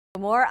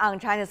More on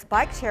China's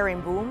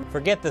bike-sharing boom.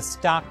 Forget the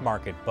stock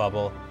market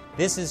bubble.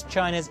 This is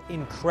China's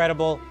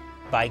incredible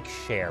bike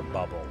share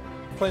bubble.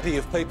 Plenty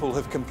of people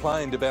have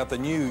complained about the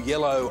new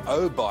yellow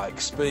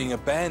O-bikes being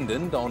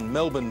abandoned on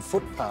Melbourne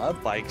footpaths.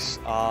 Bikes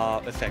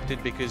are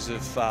affected because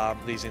of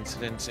these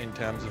incidents in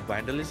terms of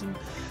vandalism,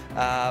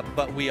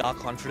 but we are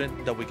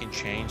confident that we can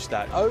change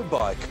that.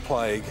 O-bike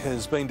plague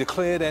has been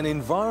declared an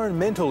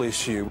environmental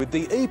issue, with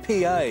the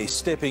EPA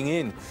stepping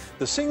in.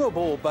 The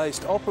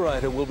Singapore-based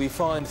operator will be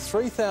fined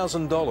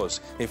 $3,000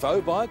 if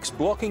O-bikes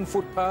blocking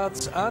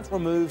footpaths aren't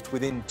removed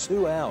within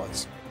 2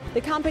 hours. The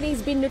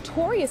company's been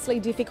notoriously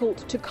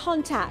difficult to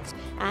contact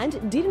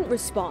and didn't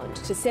respond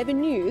to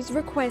 7 News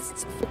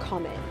requests for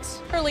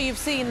comment. Early you've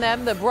seen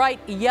them, the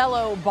bright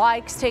yellow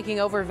bikes taking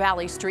over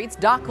valley streets.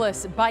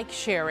 Dockless bike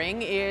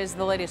sharing is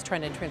the latest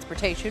trend in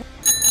transportation.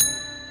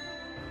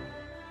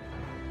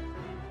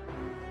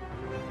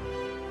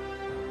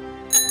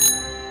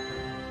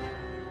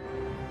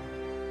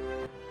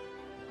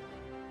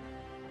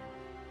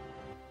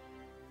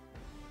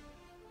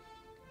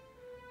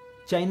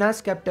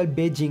 China's capital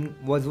Beijing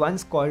was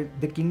once called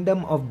the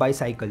Kingdom of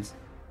Bicycles.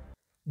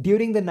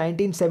 During the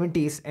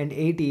 1970s and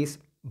 80s,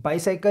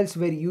 bicycles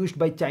were used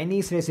by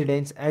Chinese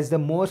residents as the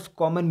most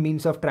common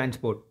means of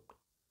transport.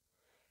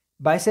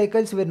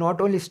 Bicycles were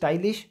not only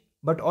stylish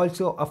but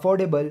also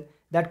affordable,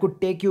 that could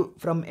take you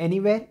from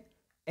anywhere,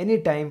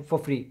 anytime for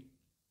free.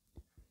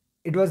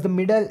 It was the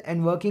middle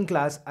and working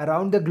class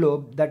around the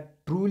globe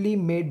that truly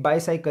made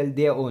bicycle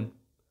their own.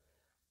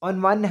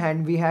 On one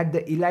hand, we had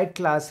the elite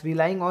class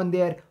relying on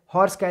their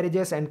horse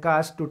carriages and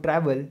cars to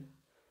travel.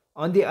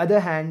 On the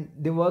other hand,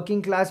 the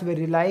working class were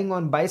relying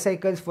on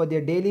bicycles for their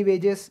daily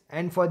wages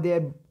and for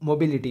their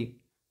mobility.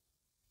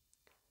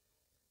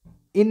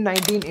 In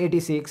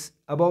 1986,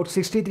 about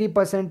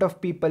 63%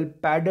 of people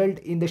paddled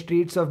in the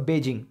streets of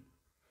Beijing.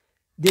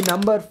 The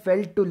number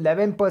fell to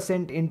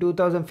 11% in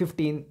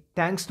 2015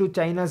 thanks to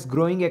China's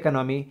growing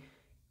economy,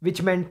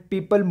 which meant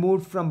people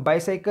moved from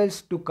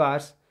bicycles to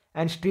cars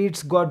and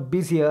streets got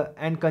busier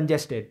and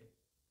congested.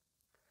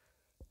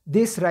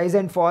 This rise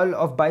and fall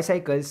of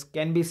bicycles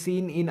can be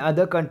seen in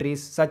other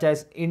countries such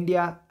as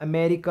India,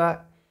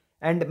 America,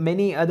 and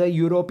many other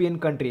European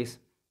countries.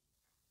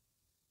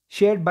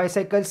 Shared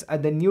bicycles are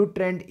the new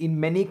trend in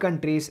many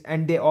countries,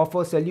 and they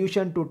offer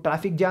solution to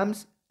traffic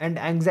jams and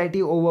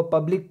anxiety over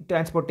public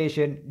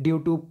transportation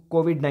due to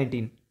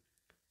COVID-19.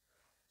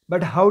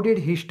 But how did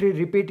history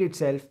repeat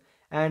itself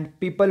and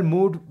people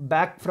moved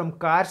back from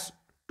cars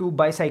to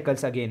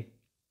bicycles again?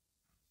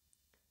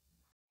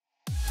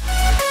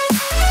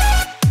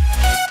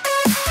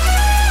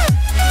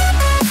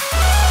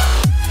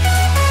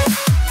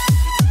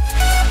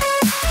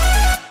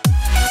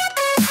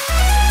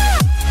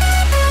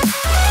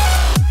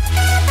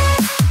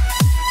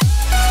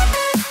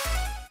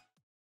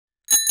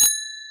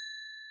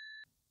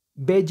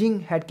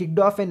 Beijing had kicked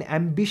off an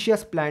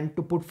ambitious plan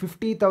to put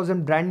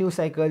 50,000 brand new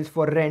cycles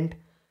for rent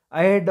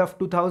ahead of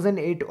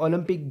 2008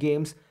 Olympic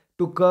Games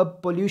to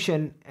curb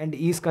pollution and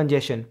ease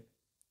congestion.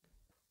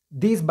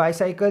 These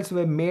bicycles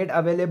were made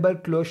available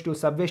close to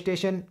subway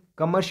stations,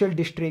 commercial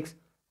districts,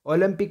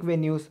 Olympic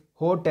venues,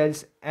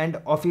 hotels,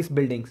 and office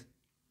buildings.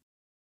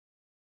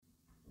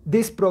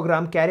 This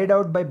program, carried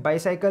out by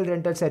Bicycle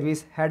Rental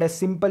Service, had a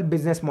simple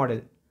business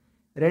model: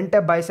 rent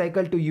a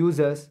bicycle to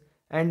users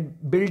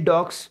and build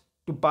docks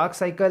to park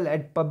cycle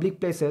at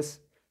public places,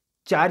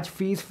 charge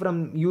fees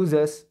from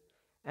users,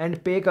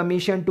 and pay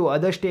commission to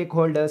other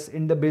stakeholders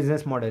in the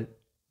business model.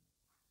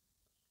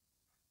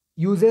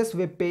 Users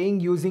were paying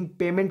using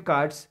payment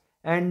cards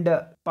and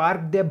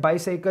parked their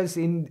bicycles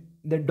in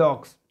the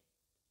docks.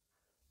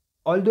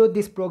 Although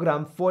this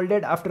program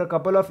folded after a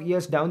couple of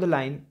years down the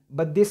line,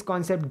 but this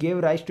concept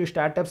gave rise to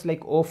startups like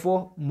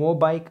Ofo,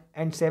 Mobike,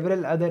 and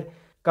several other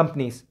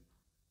companies.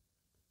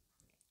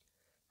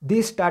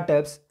 These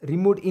startups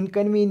removed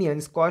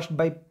inconvenience caused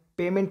by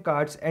payment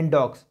cards and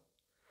docks,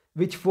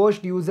 which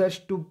forced users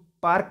to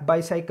park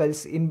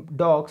bicycles in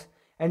docks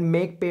and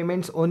make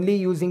payments only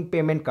using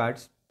payment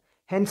cards.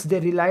 Hence, they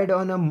relied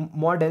on a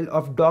model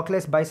of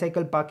dockless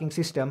bicycle parking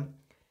system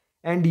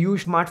and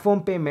used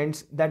smartphone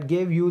payments that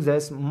gave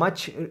users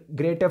much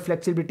greater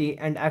flexibility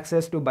and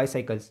access to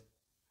bicycles.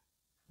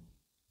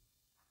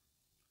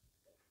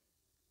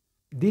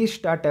 These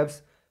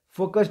startups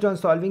focused on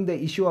solving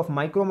the issue of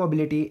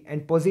micromobility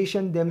and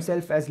positioned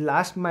themselves as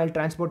last-mile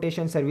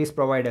transportation service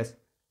providers.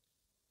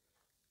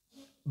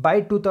 By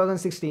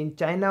 2016,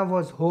 China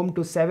was home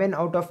to 7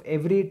 out of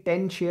every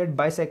 10 shared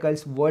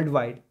bicycles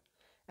worldwide,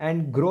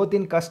 and growth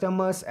in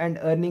customers and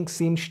earnings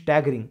seemed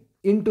staggering.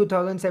 In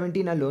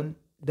 2017 alone,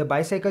 the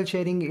bicycle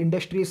sharing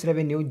industry's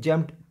revenue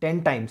jumped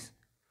 10 times,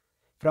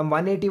 from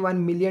 $181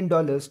 million to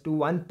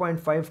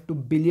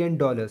 $1.52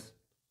 billion.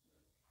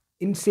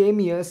 In same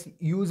years,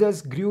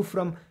 users grew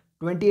from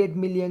 28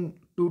 million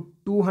to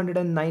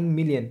 209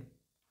 million.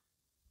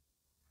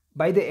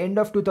 By the end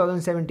of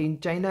 2017,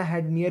 China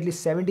had nearly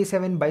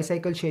 77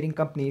 bicycle sharing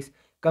companies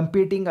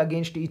competing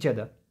against each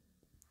other.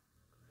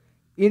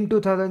 In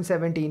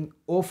 2017,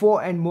 Ofo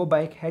and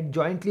Mobike had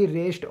jointly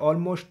raised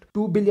almost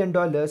 $2 billion,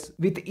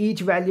 with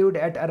each valued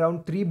at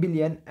around $3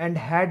 billion, and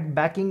had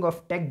backing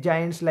of tech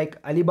giants like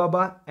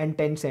Alibaba and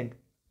Tencent.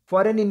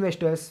 Foreign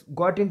investors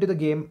got into the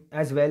game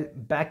as well,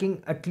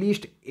 backing at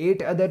least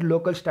 8 other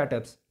local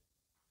startups.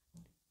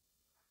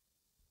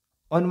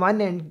 On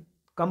one end,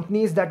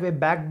 companies that were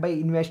backed by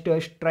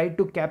investors tried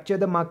to capture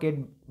the market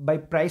by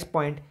price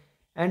point,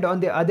 and on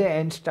the other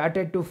end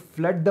started to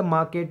flood the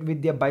market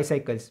with their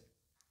bicycles.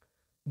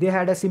 They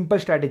had a simple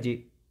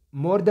strategy: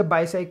 more the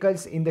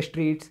bicycles in the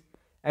streets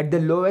at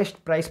the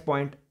lowest price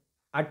point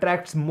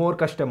attracts more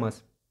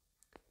customers.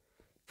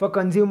 For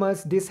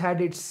consumers, this had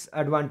its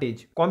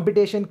advantage.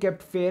 Competition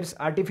kept fares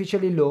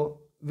artificially low,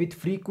 with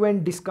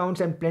frequent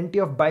discounts and plenty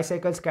of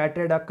bicycles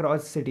scattered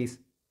across cities.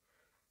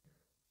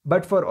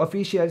 But for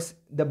officials,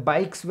 the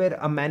bikes were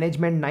a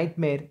management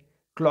nightmare,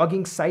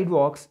 clogging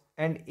sidewalks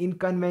and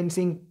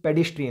inconveniencing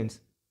pedestrians.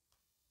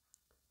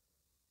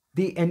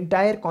 The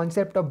entire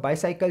concept of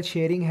bicycle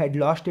sharing had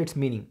lost its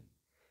meaning.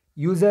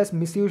 Users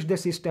misused the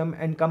system,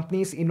 and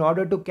companies, in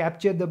order to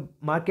capture the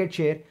market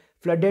share,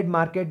 flooded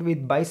market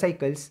with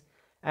bicycles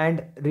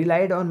and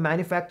relied on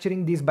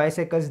manufacturing these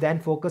bicycles than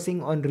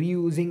focusing on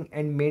reusing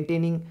and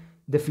maintaining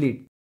the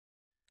fleet.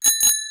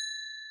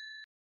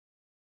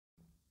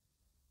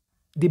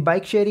 The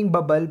bike sharing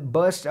bubble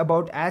burst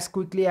about as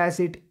quickly as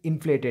it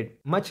inflated,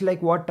 much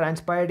like what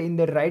transpired in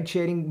the ride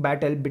sharing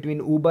battle between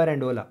Uber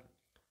and Ola.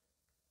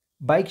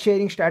 Bike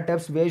sharing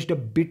startups waged a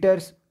bitter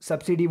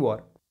subsidy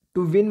war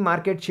to win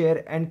market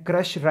share and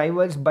crush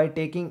rivals by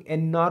taking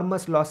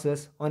enormous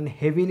losses on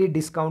heavily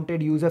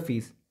discounted user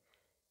fees.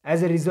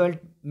 As a result,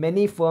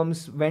 many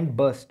firms went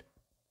bust.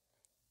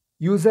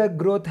 User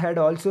growth had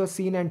also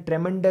seen a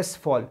tremendous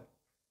fall.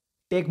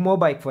 Take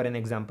Mobike for an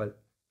example.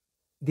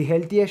 The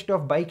healthiest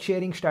of bike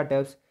sharing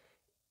startups,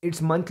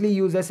 its monthly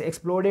users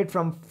exploded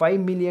from 5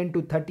 million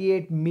to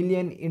 38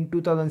 million in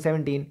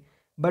 2017,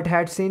 but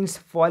had since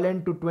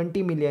fallen to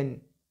 20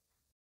 million.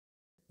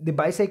 The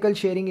bicycle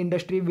sharing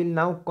industry will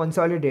now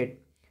consolidate,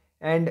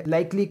 and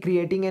likely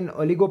creating an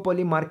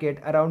oligopoly market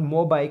around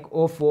Mobike,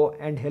 Ofo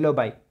and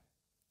HelloBike.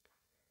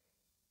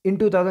 In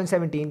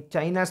 2017,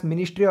 China's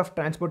Ministry of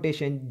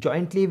Transportation,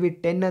 jointly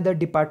with 10 other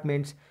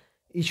departments,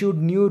 issued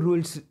new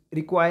rules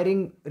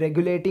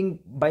regulating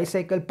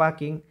bicycle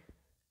parking,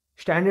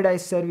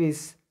 standardized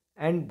service,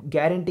 and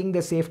guaranteeing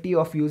the safety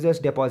of users'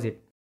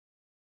 deposit.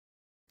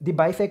 The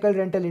bicycle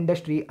rental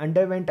industry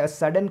underwent a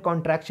sudden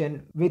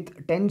contraction,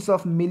 with tens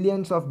of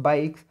millions of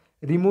bikes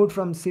removed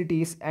from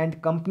cities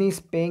and companies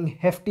paying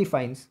hefty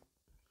fines.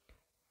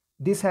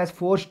 This has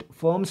forced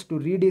firms to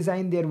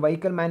redesign their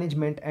vehicle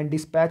management and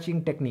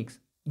dispatching techniques.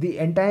 The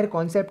entire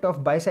concept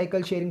of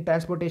bicycle sharing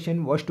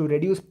transportation was to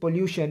reduce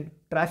pollution,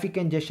 traffic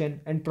congestion,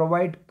 and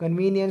provide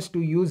convenience to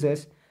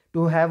users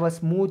to have a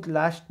smooth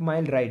last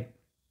mile ride.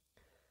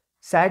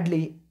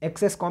 Sadly,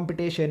 excess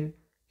competition,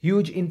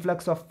 huge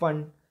influx of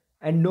funds,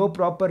 and no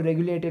proper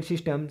regulated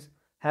systems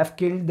have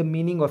killed the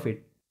meaning of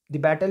it. The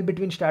battle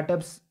between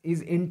startups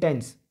is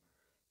intense.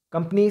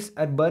 Companies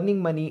are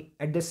burning money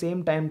at the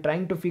same time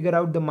trying to figure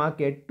out the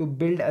market to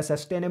build a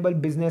sustainable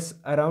business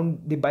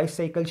around the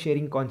bicycle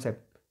sharing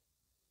concept.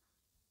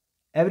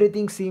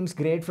 Everything seems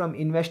great from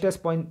investors'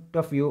 point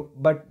of view,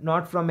 but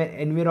not from an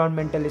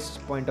environmentalist's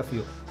point of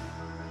view.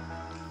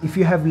 If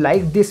you have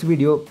liked this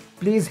video,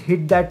 please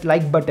hit that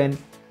like button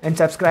and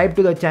subscribe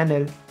to the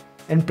channel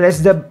and press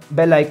the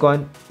bell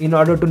icon in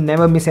order to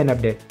never miss an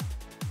update.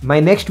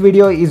 My next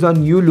video is on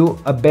Yulu,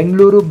 a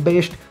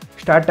Bengaluru-based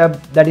startup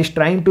that is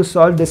trying to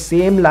solve the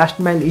same last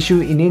mile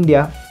issue in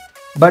India,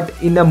 but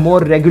in a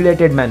more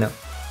regulated manner.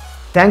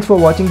 Thanks for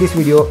watching this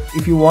video.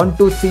 If you want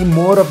to see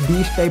more of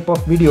these type of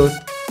videos,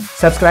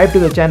 subscribe to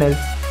the channel.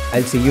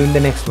 I'll see you in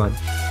the next one.